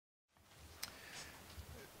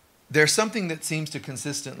there's something that seems to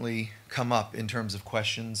consistently come up in terms of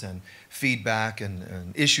questions and feedback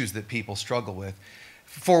and issues that people struggle with.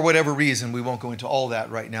 For whatever reason, we won't go into all that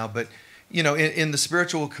right now, but you know, in the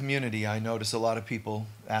spiritual community, I notice a lot of people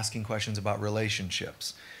asking questions about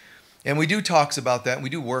relationships. And we do talks about that, and we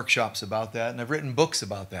do workshops about that, and I've written books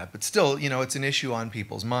about that, but still, you know, it's an issue on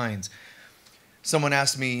people's minds. Someone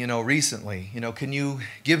asked me, you know, recently, you know, can you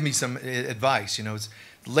give me some advice? You know, it's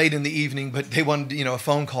late in the evening, but they wanted, you know, a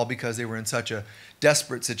phone call because they were in such a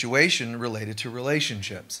desperate situation related to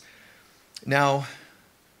relationships. Now,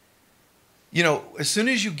 you know, as soon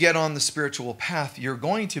as you get on the spiritual path, you're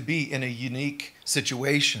going to be in a unique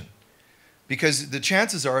situation. Because the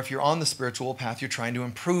chances are, if you're on the spiritual path, you're trying to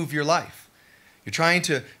improve your life. You're trying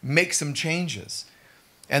to make some changes.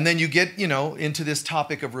 And then you get, you know, into this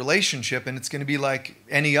topic of relationship, and it's going to be like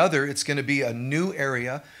any other. It's going to be a new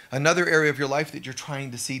area, another area of your life that you're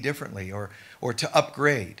trying to see differently or to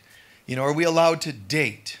upgrade. You know, are we allowed to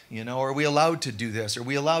date? You know, are we allowed to do this? Are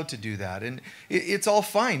we allowed to do that? And it's all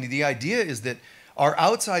fine. The idea is that our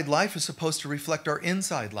outside life is supposed to reflect our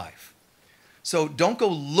inside life. So don't go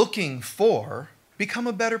looking for, become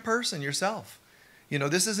a better person yourself. You know,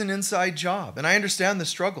 this is an inside job. And I understand the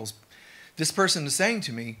struggles. This person is saying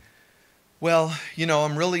to me, well, you know,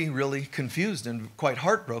 I'm really, really confused and quite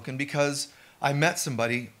heartbroken because I met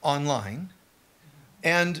somebody online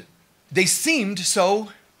and they seemed so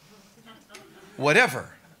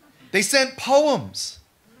whatever. They sent poems.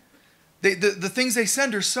 The things they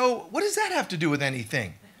send are so, what does that have to do with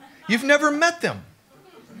anything? You've never met them.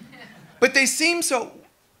 But they seem so,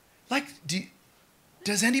 like,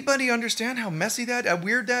 does anybody understand how messy how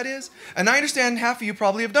weird that is? And I understand half of you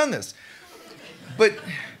probably have done this. But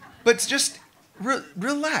just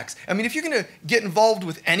relax. I mean, if you're going to get involved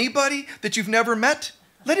with anybody that you've never met,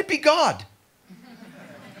 let it be God.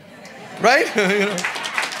 Right? You know.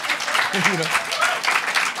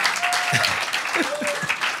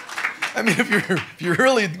 I mean, if you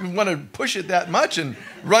really want to push it that much and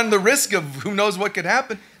run the risk of who knows what could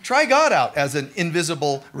happen, try God out as an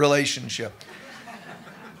invisible relationship.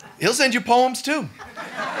 He'll send you poems too.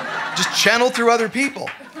 Just channel through other people.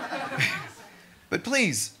 But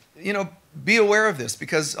please, you know, be aware of this,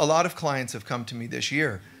 because a lot of clients have come to me this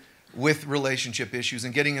year with relationship issues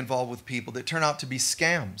and getting involved with people that turn out to be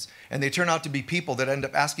scams. And they turn out to be people that end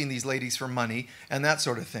up asking these ladies for money and that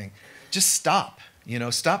sort of thing. Just stop, you know,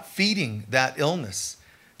 stop feeding that illness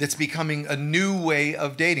that's becoming a new way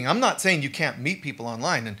of dating. I'm not saying you can't meet people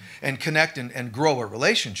online and connect and grow a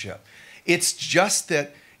relationship. It's just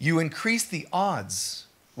that you increase the odds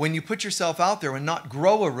when you put yourself out there and not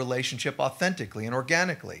grow a relationship authentically and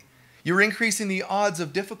organically. You're increasing the odds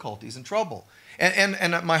of difficulties and trouble.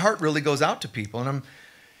 And my heart really goes out to people. And I'm,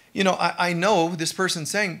 you know, I know this person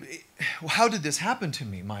saying, well, how did this happen to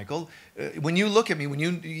me, Michael? When you look at me, when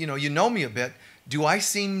you know me a bit, do I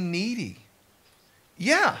seem needy?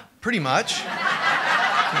 Yeah, pretty much.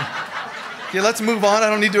 Okay, let's move on. I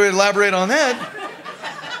don't need to elaborate on that.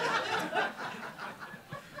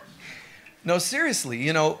 No, seriously,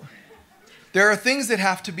 you know, there are things that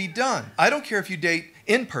have to be done. I don't care if you date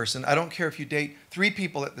in person. I don't care if you date 3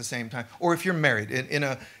 people at the same time, or if you're married in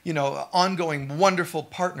a, you know, ongoing, wonderful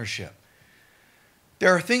partnership. There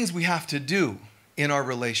are things we have to do in our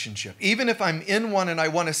relationship. Even if I'm in one and I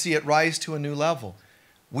want to see it rise to a new level,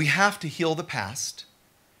 we have to heal the past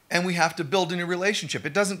and we have to build a new relationship.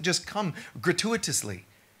 It doesn't just come gratuitously.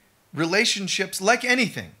 Relationships, like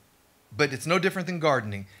anything, but it's no different than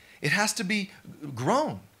gardening. It has to be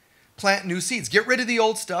grown. Plant new seeds. Get rid of the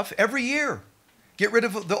old stuff every year. Get rid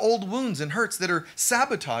of the old wounds and hurts that are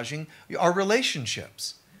sabotaging our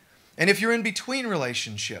relationships. And if you're in between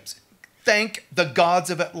relationships, thank the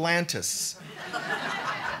gods of Atlantis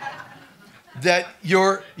that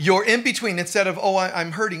you're in between instead of, oh,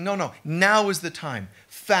 I'm hurting. No. Now is the time.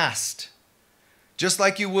 Fast. Just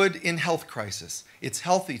like you would in health crisis. It's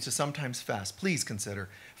healthy to sometimes fast. Please consider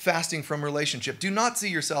fasting from relationship. Do not see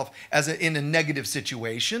yourself as in a negative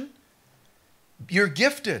situation. You're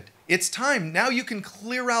gifted. It's time. Now you can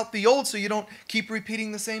clear out the old so you don't keep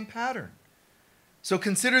repeating the same pattern. So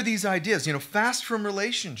consider these ideas. You know, fast from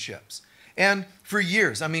relationships. And for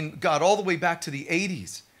years, I mean, God, all the way back to the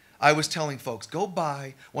 80s, I was telling folks, go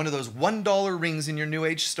buy one of those $1 rings in your New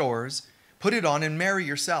Age stores, put it on and marry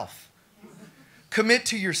yourself. Commit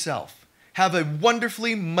to yourself. Have a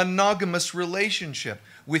wonderfully monogamous relationship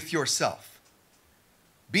with yourself.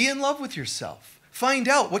 Be in love with yourself. Find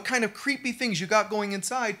out what kind of creepy things you got going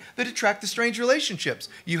inside that attract the strange relationships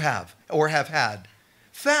you have or have had.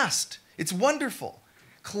 Fast. It's wonderful.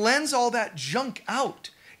 Cleanse all that junk out.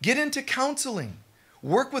 Get into counseling.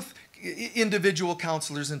 Work with individual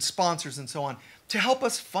counselors and sponsors and so on to help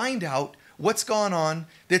us find out what's gone on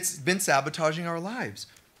that's been sabotaging our lives.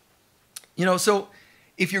 So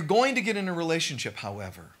if you're going to get in a relationship,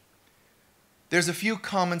 however, there's a few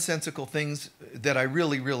commonsensical things that I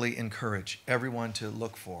really, really encourage everyone to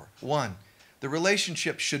look for. One, the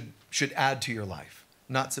relationship should add to your life,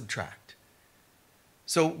 not subtract.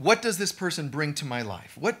 So what does this person bring to my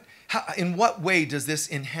life? In what way does this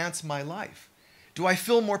enhance my life? Do I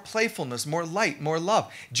feel more playfulness, more light, more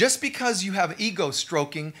love? Just because you have ego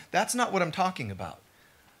stroking, that's not what I'm talking about.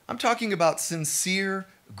 I'm talking about sincere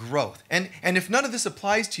growth. And if none of this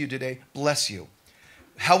applies to you today, bless you.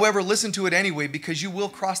 However, listen to it anyway, because you will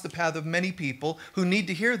cross the path of many people who need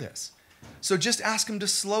to hear this. So just ask them to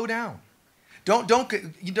slow down. Don't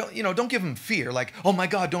give them fear, like, oh my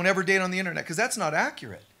God, don't ever date on the internet, because that's not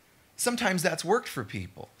accurate. Sometimes that's worked for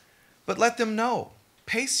people. But let them know.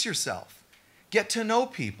 Pace yourself. Get to know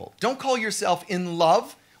people. Don't call yourself in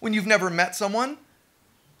love when you've never met someone.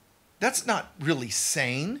 That's not really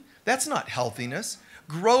sane. That's not healthiness.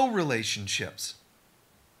 Grow relationships.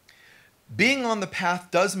 Being on the path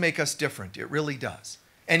does make us different. It really does.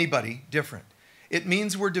 Anybody different. It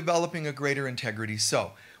means we're developing a greater integrity.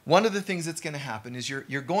 So one of the things that's going to happen is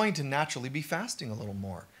you're going to naturally be fasting a little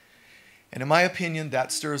more. And in my opinion,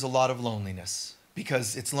 that stirs a lot of loneliness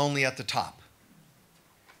because it's lonely at the top.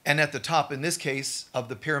 And at the top, in this case, of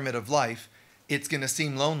the pyramid of life, it's going to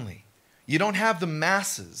seem lonely. You don't have the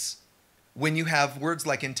masses when you have words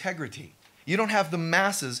like integrity. You don't have the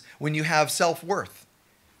masses when you have self-worth.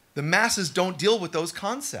 The masses don't deal with those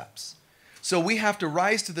concepts. So we have to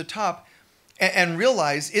rise to the top and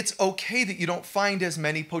realize it's okay that you don't find as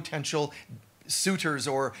many potential suitors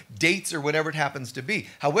or dates or whatever it happens to be.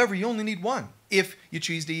 However, you only need one if you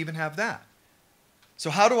choose to even have that. So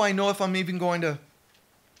how do I know if I'm even going to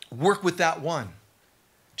work with that one?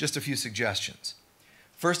 Just a few suggestions.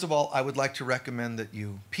 First of all, I would like to recommend that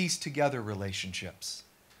you piece together relationships.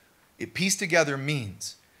 Piece together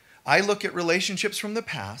means I look at relationships from the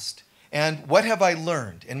past and what have I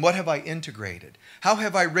learned and what have I integrated? How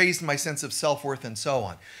have I raised my sense of self-worth and so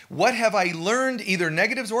on? What have I learned, either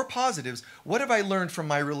negatives or positives? What have I learned from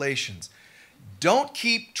my relations? Don't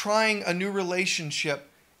keep trying a new relationship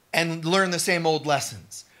and learn the same old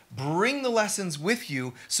lessons. Bring the lessons with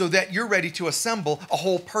you so that you're ready to assemble a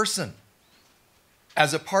whole person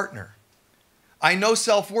as a partner. I know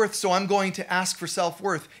self-worth, so I'm going to ask for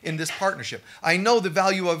self-worth in this partnership. I know the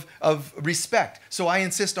value of respect, so I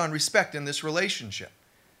insist on respect in this relationship.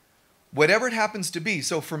 Whatever it happens to be.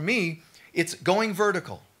 So for me, it's going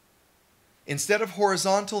vertical. Instead of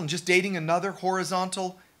horizontal and just dating another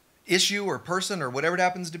horizontal issue or person or whatever it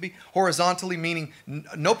happens to be, horizontally meaning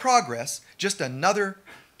no progress, just another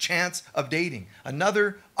chance of dating,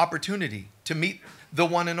 another opportunity to meet the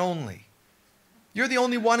one and only. You're the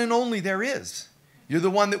only one and only there is. You're the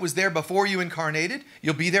one that was there before you incarnated.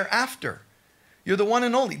 You'll be there after. You're the one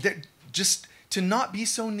and only. Just to not be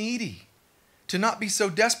so needy, to not be so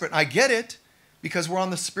desperate. I get it, because we're on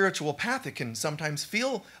the spiritual path. It can sometimes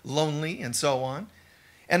feel lonely and so on.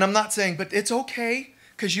 And I'm not saying, but it's okay,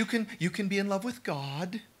 because you can be in love with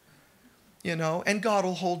God. And God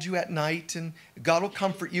will hold you at night, and God will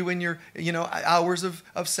comfort you in your, hours of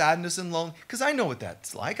sadness and loneliness. Because I know what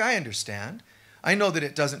that's like. I understand. I know that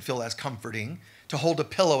it doesn't feel as comforting to hold a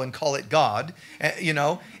pillow and call it God,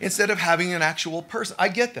 instead of having an actual person. I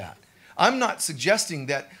get that. I'm not suggesting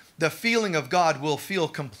that the feeling of God will feel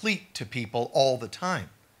complete to people all the time.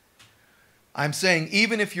 I'm saying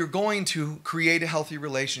even if you're going to create a healthy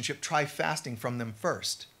relationship, try fasting from them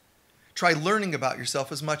first. Try learning about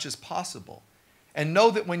yourself as much as possible. And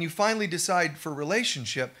know that when you finally decide for a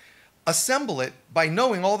relationship, assemble it by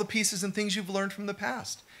knowing all the pieces and things you've learned from the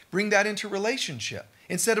past. Bring that into relationship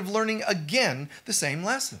instead of learning again the same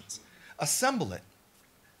lessons. Assemble it.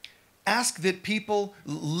 Ask that people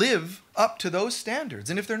live up to those standards.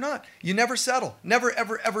 And if they're not, you never settle. Never,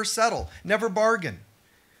 ever, ever settle. Never bargain.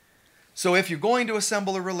 So if you're going to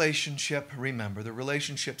assemble a relationship, remember the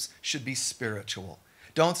relationships should be spiritual.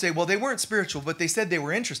 Don't say, well, they weren't spiritual, but they said they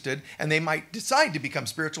were interested, and they might decide to become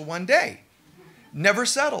spiritual one day. Never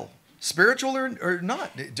settle. Spiritual or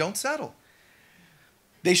not, don't settle.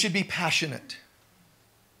 They should be passionate.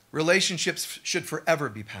 Relationships should forever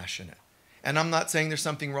be passionate. And I'm not saying there's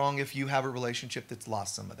something wrong if you have a relationship that's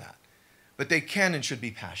lost some of that. But they can and should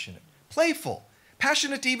be passionate. Playful.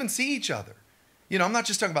 Passionate to even see each other. I'm not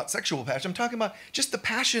just talking about sexual passion. I'm talking about just the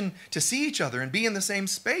passion to see each other and be in the same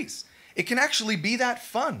space. It can actually be that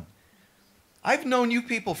fun. I've known you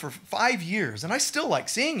people for 5 years, and I still like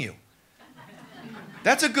seeing you.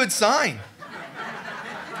 That's a good sign.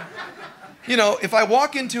 You know, if I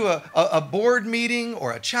walk into a board meeting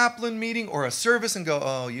or a chaplain meeting or a service and go,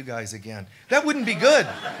 oh, you guys again, that wouldn't be good.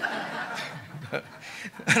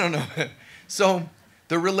 I don't know. So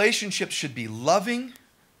the relationships should be loving.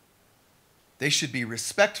 They should be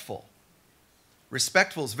respectful.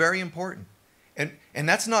 Respectful is very important. And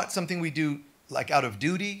that's not something we do like out of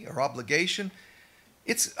duty or obligation.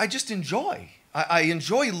 I just enjoy. I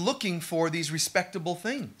enjoy looking for these respectable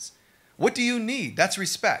things. What do you need? That's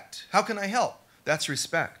respect. How can I help? That's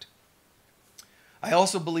respect. I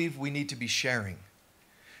also believe we need to be sharing.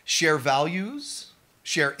 Share values,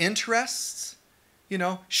 share interests, you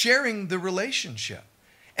know, sharing the relationship.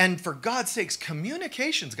 And for God's sakes,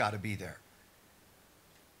 communication's got to be there.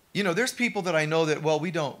 You know, there's people that I know that, well,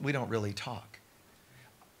 we don't really talk.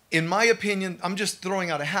 In my opinion, I'm just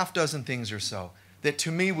throwing out a half dozen things or so that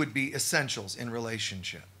to me would be essentials in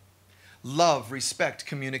relationship. Love, respect,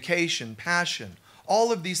 communication, passion,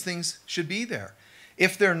 all of these things should be there.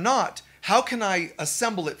 If they're not, how can I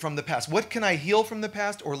assemble it from the past? What can I heal from the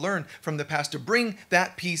past or learn from the past to bring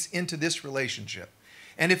that piece into this relationship?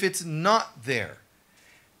 And if it's not there,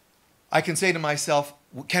 I can say to myself,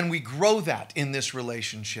 can we grow that in this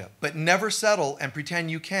relationship? But never settle and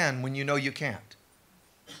pretend you can when you know you can't.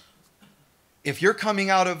 If you're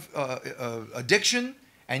coming out of addiction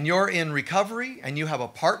and you're in recovery and you have a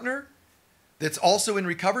partner that's also in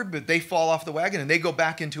recovery, but they fall off the wagon and they go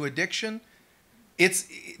back into addiction,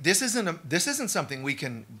 this isn't something we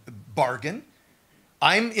can bargain.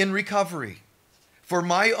 I'm in recovery. For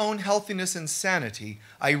my own healthiness and sanity,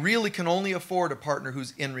 I really can only afford a partner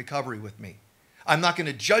who's in recovery with me. I'm not going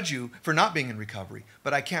to judge you for not being in recovery,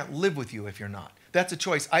 but I can't live with you if you're not. That's a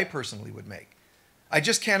choice I personally would make. I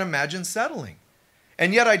just can't imagine settling.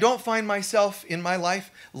 And yet I don't find myself in my life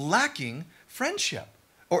lacking friendship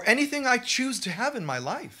or anything I choose to have in my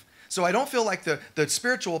life. So I don't feel like the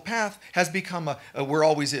spiritual path has become we're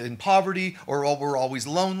always in poverty or we're always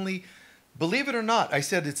lonely. Believe it or not, I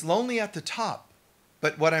said it's lonely at the top.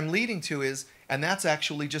 But what I'm leading to is, and that's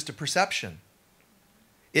actually just a perception.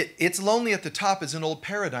 It's lonely at the top is an old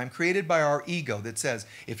paradigm created by our ego that says,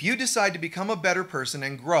 if you decide to become a better person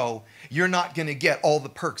and grow, you're not going to get all the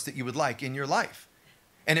perks that you would like in your life.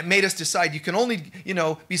 And it made us decide you can only,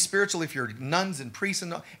 be spiritual if you're nuns and priests,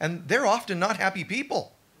 and they're often not happy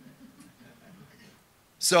people.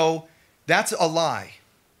 So that's a lie.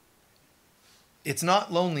 It's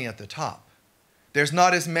not lonely at the top. There's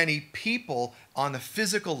not as many people on the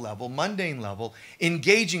physical level, mundane level,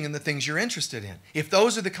 engaging in the things you're interested in. If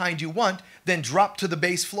those are the kind you want, then drop to the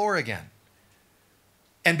base floor again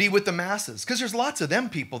and be with the masses. Because there's lots of them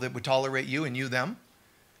people that would tolerate you and you them.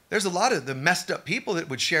 There's a lot of the messed up people that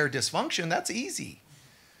would share dysfunction. That's easy.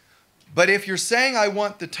 But if you're saying, I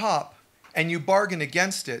want the top, and you bargain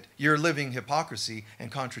against it, you're living hypocrisy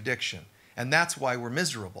and contradiction. And that's why we're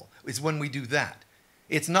miserable, is when we do that.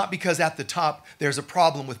 It's not because at the top there's a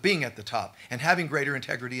problem with being at the top and having greater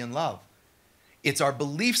integrity and love. It's our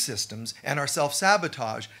belief systems and our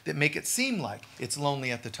self-sabotage that make it seem like it's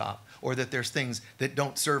lonely at the top or that there's things that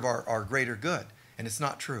don't serve our greater good. And it's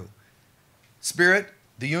not true. Spirit,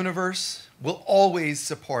 the universe, will always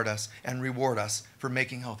support us and reward us for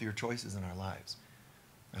making healthier choices in our lives.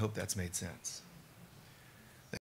 I hope that's made sense.